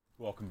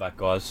Welcome back,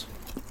 guys.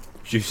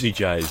 Juicy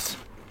J's.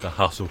 The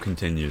hustle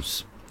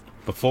continues.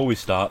 Before we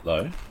start,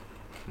 though,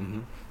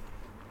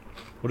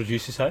 what did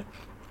Juicy say?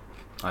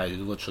 I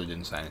literally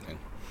didn't say anything.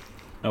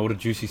 No, what did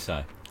Juicy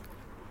say?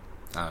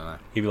 I don't know.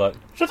 He'd be like,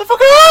 "Shut the fuck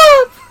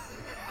up!"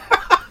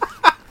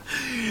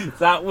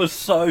 That was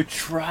so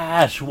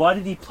trash. Why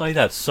did he play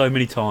that so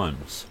many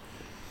times?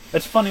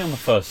 It's funny on the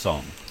first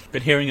song,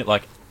 but hearing it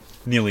like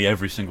nearly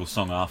every single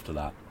song after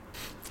that.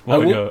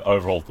 What were your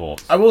overall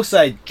thoughts? I will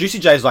say, Juicy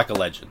J's like a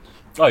legend.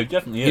 Oh, he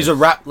definitely is. He's a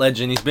rap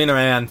legend. He's been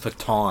around for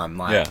time.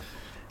 Like, Yeah.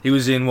 He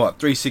was in,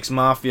 3 6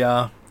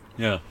 Mafia?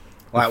 Yeah.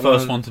 Like The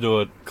first one to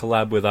do a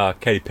collab with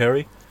Katy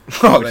Perry,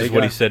 Oh, which there is you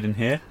what go. he said in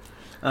here.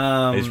 He's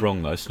Um,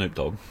 wrong, though. Snoop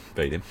Dogg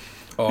beat him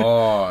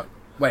oh,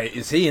 wait,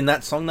 is he in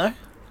that song, though?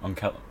 on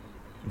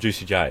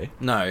Juicy J.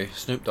 No,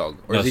 Snoop Dogg.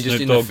 Or No, is he just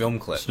Snoop in Dogg- the film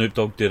clip? Snoop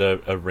Dogg did a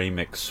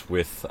remix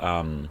with,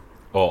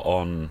 or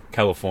on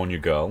California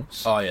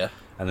Girls, Oh, yeah.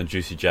 and then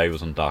Juicy J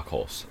was on Dark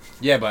Horse.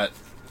 Yeah, but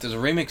does a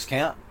remix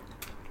count?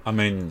 I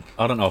mean,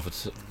 I don't know if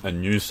it's a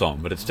new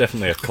song, but it's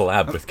definitely a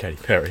collab with Katy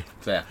Perry.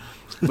 Fair.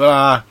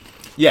 But,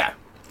 yeah.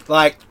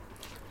 Like,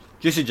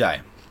 Juicy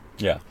J,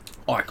 Yeah,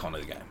 icon of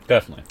the game.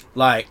 definitely.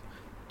 Like,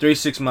 3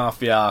 6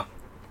 Mafia,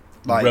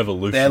 like,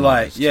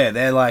 Revolutionised.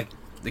 they're like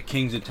the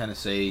kings of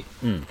Tennessee,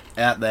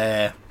 out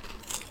there,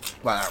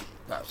 like,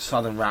 that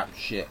southern rap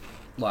shit.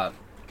 Like,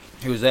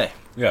 he was there.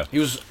 Yeah, He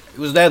was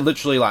there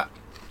literally, like,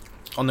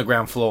 on the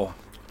ground floor.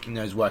 You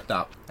know, he's worked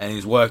up. And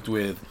he's worked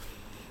with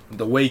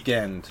The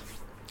Weeknd.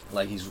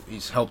 Like,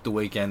 he's helped The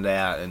Weeknd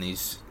out, and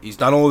he's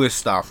done all this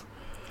stuff.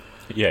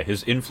 yeah.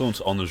 His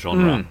influence on the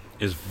genre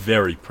is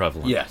very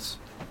prevalent. Yes.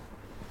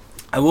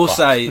 I will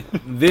say,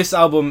 this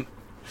album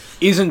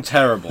isn't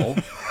terrible,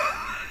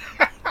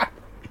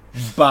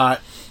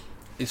 but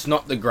it's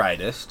not the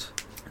greatest.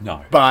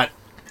 No. But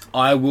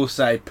I will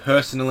say,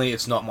 personally,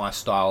 it's not my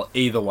style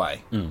either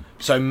way.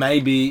 So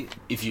maybe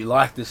if you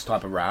like this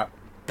type of rap,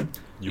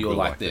 you'll will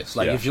like this. it,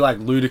 Like, yeah. if you like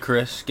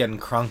Ludacris getting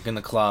crunk in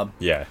the club.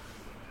 Yeah.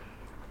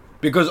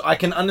 Because I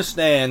can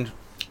understand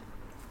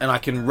and I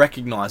can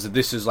recognize that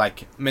this is,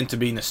 like, meant to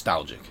be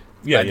nostalgic.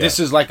 Yeah, Like, yeah. This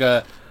is like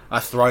a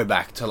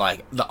throwback to,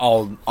 like, the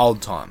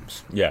old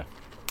times. Yeah.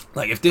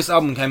 Like, if this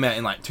album came out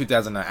in, like,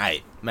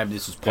 2008, maybe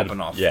this was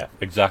popping off. Yeah,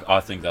 exactly. I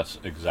think that's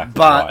exactly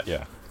But- right.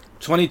 Yeah.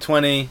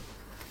 2020,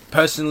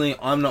 personally,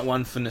 I'm not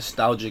one for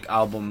nostalgic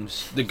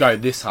albums that go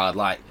this hard.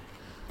 Like,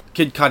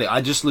 Kid Cudi,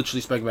 I just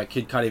literally spoke about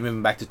Kid Cudi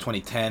moving back to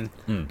 2010,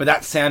 but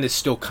that sound is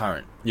still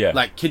current. Yeah.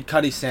 Like, Kid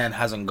Cudi's sound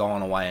hasn't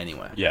gone away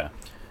anywhere. Yeah.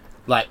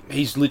 Like,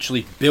 he's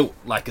literally built,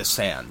 like, a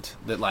sound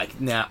that, like,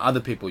 now other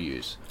people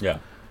use. Yeah.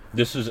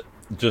 This is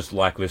just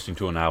like listening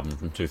to an album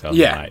from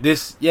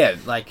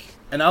 2008. Like,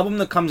 an album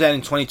that comes out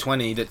in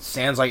 2020 that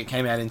sounds like it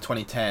came out in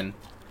 2010,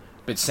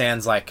 but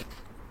sounds, like,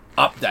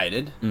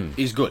 updated,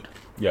 is good.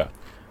 Yeah.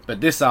 But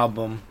this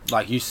album,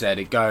 like you said,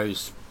 it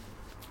goes...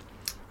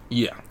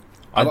 Yeah.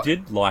 I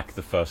did like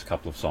the first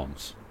couple of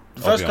songs.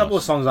 The first couple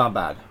of songs aren't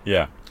bad.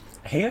 Yeah.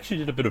 He actually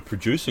did a bit of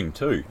producing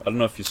too. I don't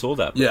know if you saw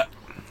that. Yeah.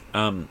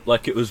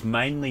 Like it was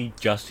mainly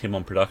just him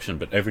on production,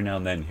 but every now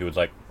and then he would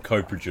like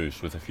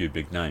co-produce with a few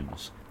big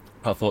names.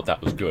 I thought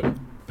that was good.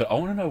 But I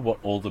want to know what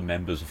all the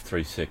members of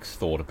 3 6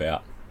 thought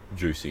about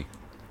Juicy.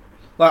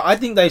 Like, I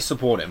think they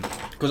support him.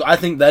 Because I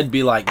think they'd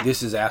be like,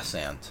 this is our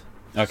sound.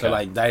 Okay. So,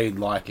 like, they'd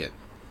like it.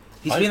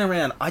 He's been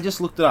around, I just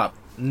looked it up,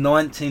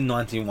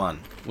 1991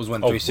 was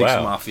when 3 6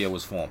 wow. Mafia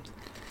was formed.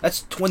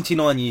 That's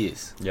 29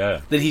 years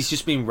Yeah. that he's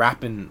just been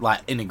rapping, like,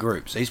 in a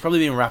group. So he's probably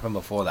been rapping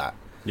before that.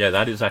 Yeah,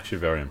 that is actually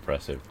very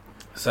impressive.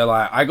 So,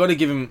 like, I gotta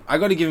give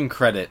him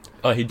credit.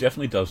 Oh, he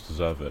definitely does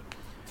deserve it.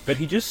 But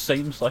he just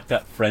seems like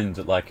that friend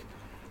that, like,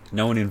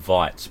 no one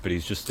invites, but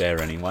he's just there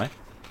anyway.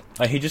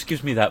 Like, he just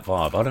gives me that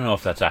vibe. I don't know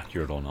if that's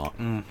accurate or not.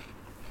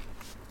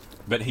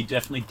 But he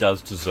definitely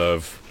does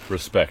deserve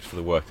respect for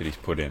the work that he's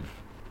put in.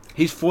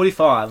 He's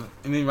 45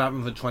 and been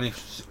rapping for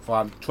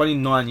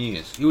 29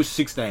 years. He was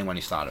 16 when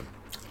he started.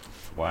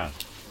 Wow.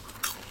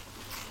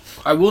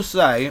 I will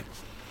say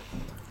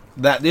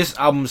that this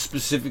album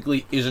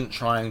specifically isn't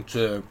trying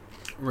to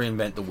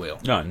reinvent the wheel.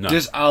 No.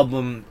 This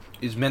album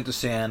is meant to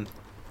sound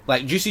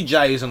like Juicy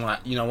J isn't like,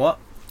 you know what?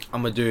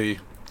 I'm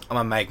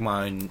gonna make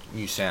my own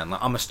new sound.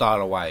 Like, I'm gonna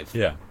start a wave.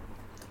 Yeah.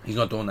 He's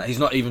not doing that. He's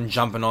not even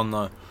jumping on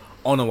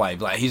a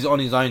wave. Like, he's on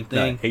his own No,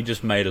 thing. he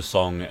just made a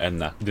song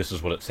and this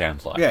is what it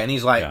sounds like. Yeah, and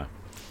he's like, Yeah.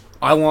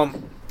 I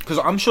want... Because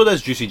I'm sure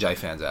there's Juicy J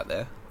fans out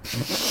there.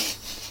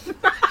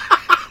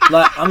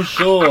 Like, I'm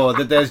sure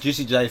that there's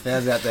Juicy J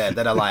fans out there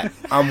that are like,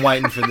 I'm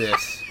waiting for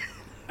this.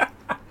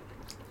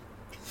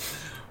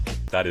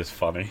 That is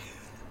funny.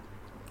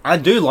 I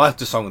do like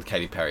the song with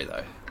Katy Perry,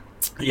 though.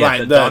 Yeah,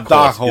 Like, the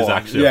Dark Horse is Horse.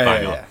 actually a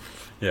banger.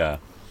 Yeah.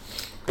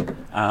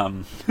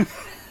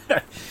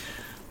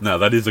 No,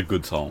 that is a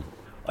good song.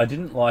 I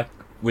didn't like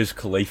Wiz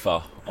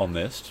Khalifa on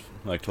this,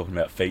 like talking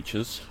about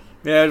features.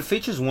 Yeah, the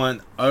features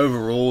weren't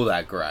overall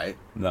that great.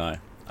 No.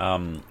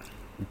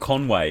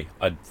 Conway,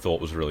 I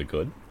thought was really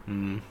good.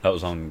 That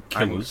was on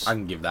Killers. I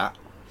can give that.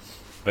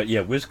 But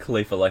yeah, Wiz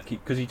Khalifa, like,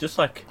 because he just,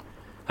 like,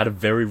 had a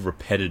very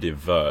repetitive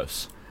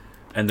verse.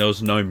 and there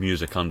was no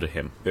music under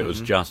him. It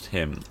was just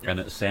him, and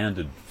it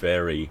sounded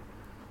very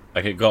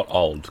like it got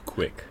old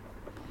quick.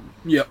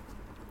 Yep,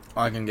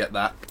 I can get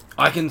that.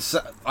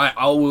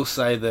 I will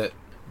say that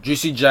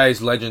Juicy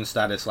J's legend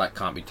status like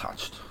can't be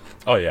touched.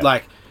 Oh yeah,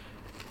 Like,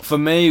 for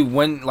me,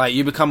 when like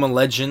you become a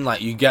legend,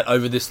 like you get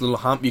over this little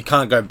hump, you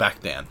can't go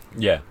back down.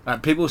 yeah.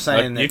 Like people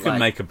saying Like, you that can like,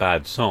 make a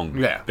bad song,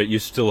 Yeah. but you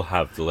still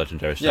have the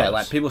legendary status. yeah,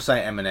 like people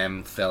say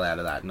Eminem fell out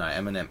of that. No,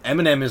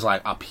 Eminem is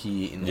like up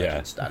here in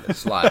legend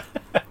status. Like,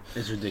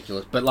 it's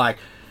ridiculous. But like,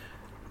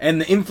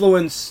 and the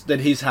influence that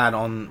he's had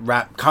on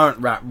current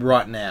rap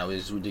right now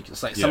is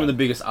ridiculous. Like some of the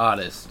biggest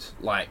artists,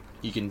 like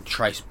you can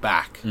trace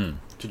back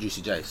to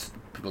Juicy J.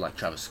 People like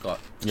Travis Scott,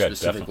 Yeah,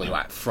 specifically, definitely.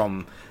 like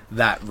from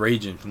that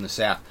region, from the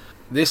South.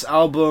 This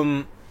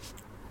album,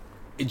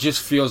 it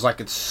just feels like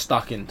it's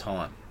stuck in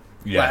time.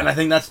 Yeah. Like, and I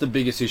think that's the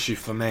biggest issue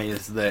for me,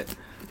 is that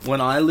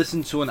when I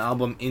listen to an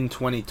album in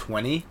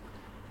 2020,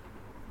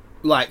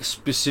 like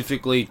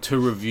specifically to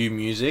review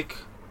music,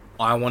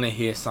 I want to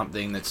hear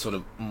something that's sort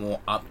of more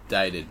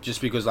updated.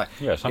 Just because, like,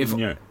 Yeah, something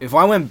new. if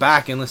I went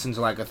back and listened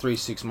to like a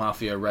 3-6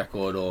 Mafia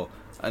record or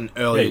an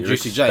earlier you're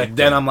Juicy J, expecting-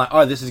 then I'm like,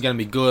 oh, this is going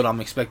to be good. I'm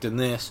expecting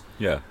this.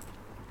 Yeah.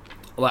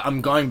 Like,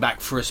 I'm going back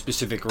for a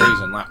specific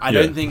reason. Like, I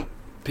Yeah. don't think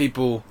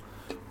people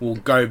will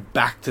go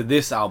back to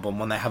this album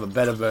when they have a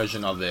better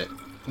version of it,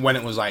 when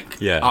it was like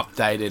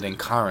updated and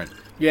current.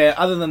 Yeah,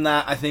 other than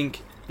that, I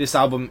think this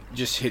album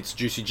just hits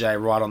Juicy J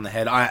right on the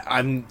head.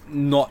 I've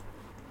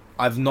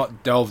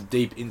not delved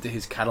deep into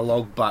his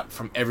catalogue, but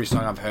from every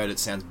song I've heard, it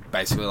sounds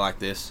basically like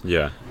this.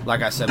 Yeah.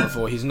 Like I said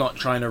before, he's not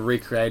trying to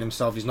recreate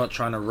himself. He's not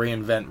trying to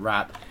reinvent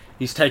rap.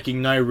 He's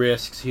taking no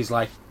risks. He's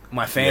like,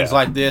 my fans Yeah.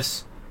 like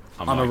this.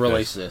 I'm like going to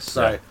release this.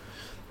 So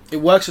it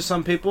works for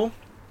some people.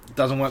 It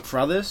doesn't work for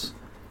others.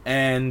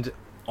 And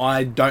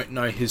I don't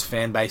know his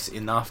fan base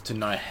enough to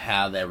know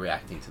how they're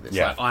reacting to this.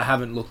 Yeah. Like, I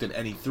haven't looked at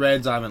any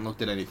threads. I haven't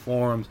looked at any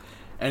forums,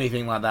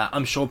 anything like that.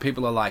 I'm sure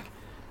people are like,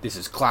 this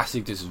is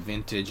classic, this is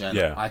vintage, and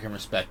I can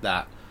respect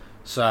that.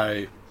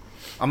 So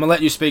I'm going to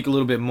let you speak a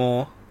little bit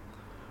more.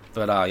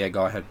 But yeah,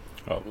 go ahead.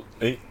 Oh,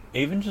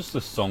 even just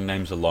the song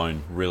names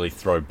alone really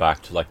throw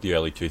back to like the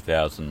early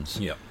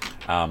 2000s. Yep.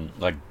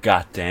 Like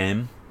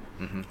Goddamn,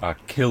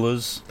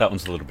 Killers. That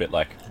one's a little bit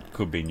like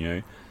could be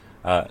new.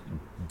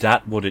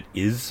 Dat What It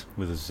Is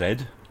with a Z.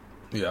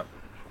 Yeah.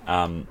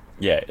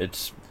 Yeah,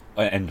 it's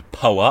and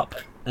Po Up.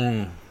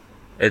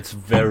 It's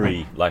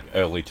very like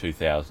early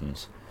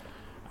 2000s.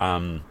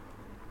 And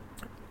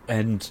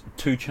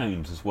 2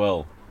 Chainz as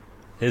well.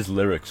 His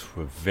lyrics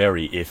were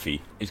very iffy.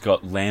 He's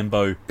got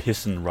Lambo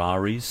pissin'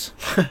 raries.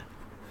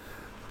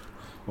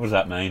 What does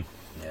that mean?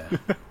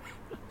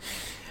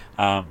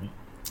 Yeah.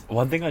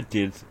 One thing I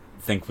did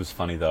think was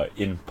funny though,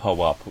 in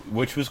Po Up,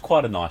 which was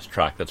quite a nice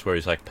track, that's where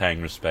he's like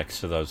paying respects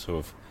to those who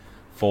have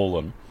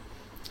fallen.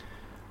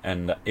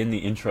 And in the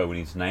intro, when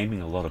he's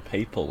naming a lot of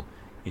people,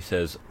 he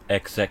says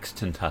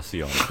XX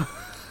Tentacion.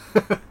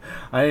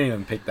 I didn't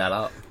even pick that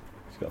up.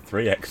 He's got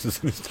 3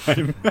 X's in his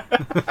name.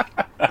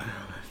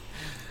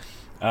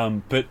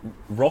 But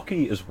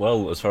Rocky as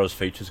well, as far as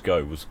features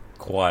go, was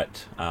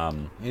quite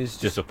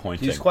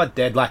disappointing. He's quite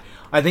dead. Like,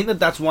 I think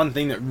that's one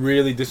thing that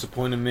really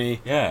disappointed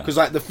me. Yeah. Because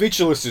like the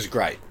feature list is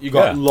great. You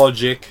got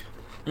Logic.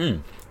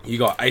 Mm. You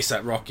got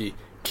ASAP Rocky,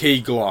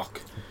 Key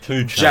Glock,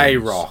 2 Chainz.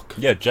 J-Rock.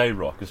 Yeah,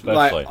 J-Rock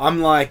especially. Like,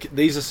 I'm like,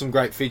 these are some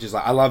great features.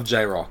 Like, I love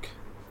J-Rock.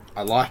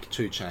 I like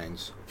 2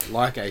 Chainz.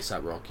 Like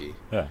ASAP Rocky.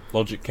 Yeah,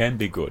 Logic can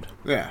be good.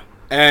 Yeah.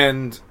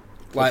 And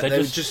like But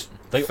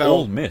they felt-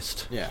 all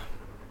missed. Yeah.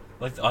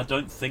 Like, I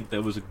don't think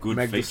there was a good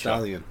Meg Thee feature.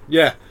 Stallion.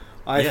 Yeah.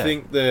 I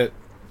think that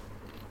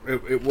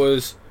it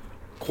was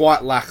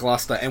quite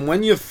lackluster. And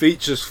when your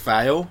features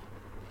fail,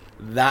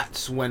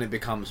 that's when it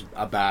becomes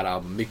a bad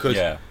album. Because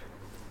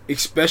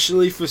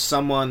especially for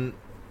someone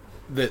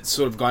that's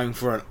sort of going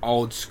for an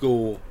old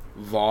school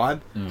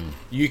vibe,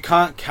 you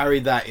can't carry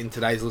that in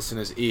today's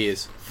listeners'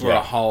 ears for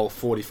a whole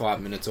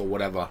 45 minutes or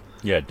whatever.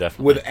 Yeah,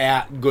 definitely.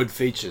 Without good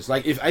features.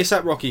 Like, if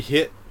ASAP Rocky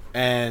hit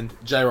and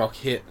J-Rock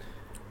hit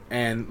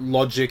and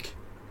Logic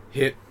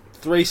hit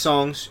 3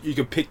 songs, you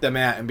could pick them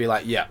out and be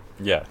like, yeah.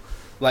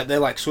 Like, they're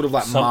like sort of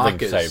like Something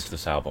markers. saved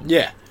this album.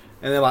 Yeah.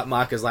 And they're like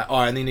markers, like, oh,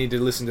 I only need to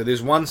listen to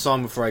this one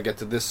song before I get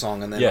to this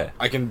song, and then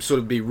I can sort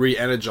of be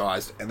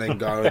re-energized and then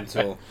go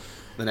until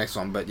the next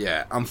one. But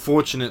yeah,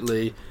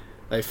 unfortunately,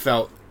 they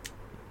felt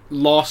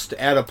lost,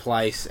 out of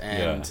place,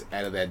 and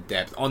out of their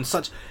depth on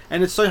such.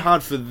 And it's so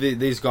hard for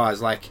these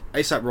guys. Like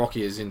ASAP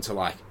Rocky is into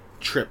like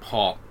trip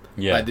hop,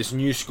 like this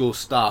new school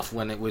stuff.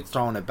 When we're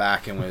throwing it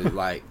back, and we're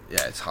like,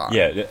 it's hard.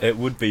 Yeah, it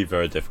would be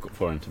very difficult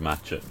for him to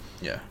match it.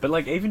 Yeah, but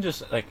like even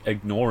just like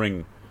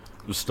ignoring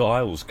the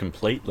styles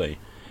completely,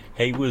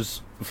 he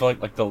was for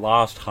like the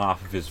last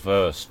half of his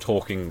verse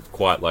talking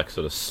quite like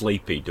sort of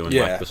sleepy, doing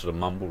like the sort of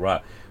mumble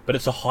rap. But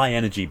it's a high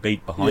energy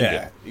beat behind it.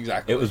 Yeah,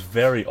 exactly. It was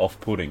very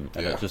off-putting,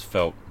 and it just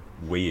felt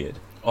weird.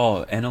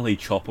 Oh, NLE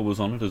Chopper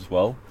was on it as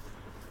well.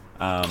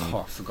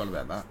 I forgot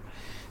about that.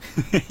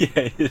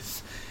 Yeah,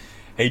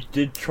 he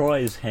did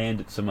try his hand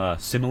at some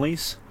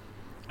similes,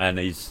 and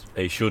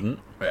he shouldn't.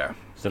 Yeah.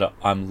 Instead of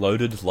I'm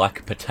loaded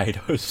like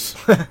potatoes.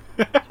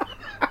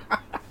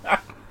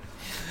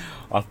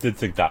 I did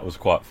think that was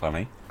quite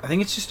funny. I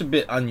think it's just a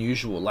bit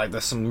unusual. Like,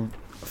 there's some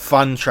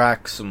fun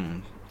tracks,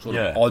 some sort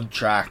of odd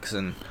tracks,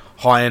 and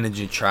high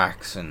energy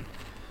tracks, and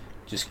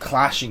just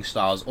clashing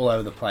styles all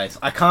over the place.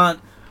 I can't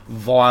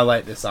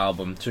violate this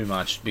album too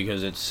much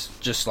because it's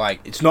just like,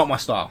 it's not my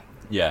style.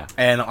 Yeah.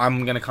 And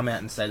I'm going to come out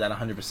and say that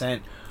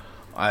 100%.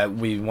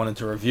 We wanted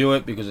to review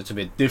it because it's a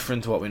bit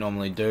different to what we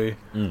normally do.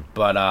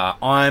 But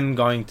I'm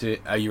going to...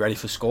 Are you ready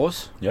for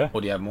scores? Yeah. Or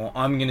do you have more?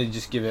 I'm going to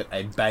just give it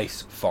a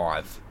base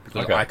 5.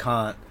 Because Okay.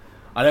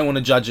 I don't want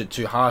to judge it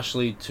too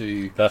harshly,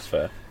 That's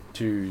fair.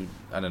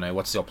 I don't know,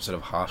 what's the opposite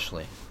of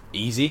harshly?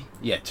 Easy?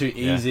 Yeah, too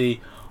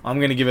easy. I'm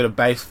going to give it a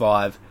base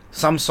 5.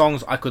 Some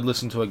songs I could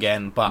listen to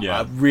again, but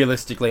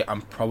realistically,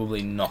 I'm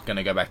probably not going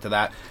to go back to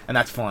that. And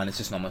that's fine, it's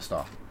just not my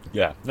style.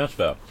 Yeah, that's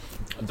fair.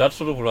 That's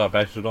sort of what I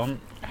based it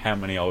on, how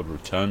many I would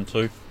return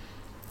to.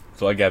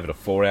 So I gave it a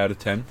 4 out of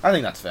 10. I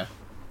think that's fair.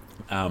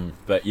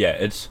 But yeah,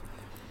 it's...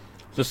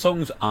 The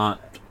songs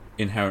aren't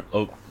inherent...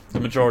 Oh, the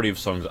majority of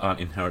songs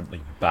aren't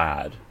inherently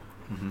bad.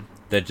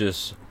 They're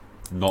just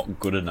not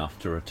good enough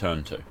to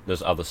return to.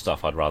 There's other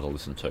stuff I'd rather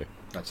listen to.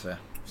 That's fair.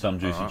 Some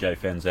Juicy J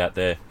fans out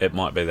there, it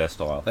might be their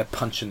style. They're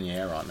punching the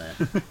air right now.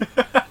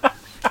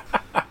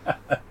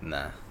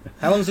 Nah.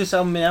 How long's this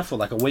album been out for?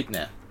 Like a week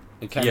now?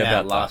 It came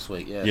out last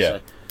week. Yeah.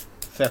 So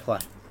fair play.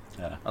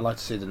 Yeah. I'd like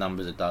to see the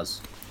numbers it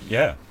does.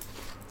 Yeah.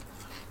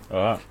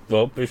 Alright.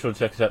 Well, be sure to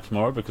check us out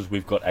tomorrow because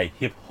we've got a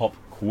hip-hop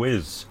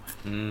quiz.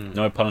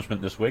 No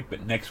punishment this week,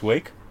 but next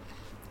week,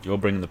 you're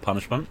bringing the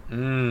punishment.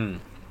 I'm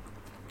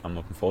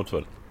looking forward to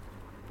it.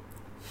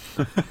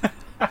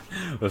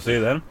 We'll see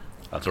you then.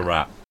 That's a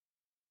wrap.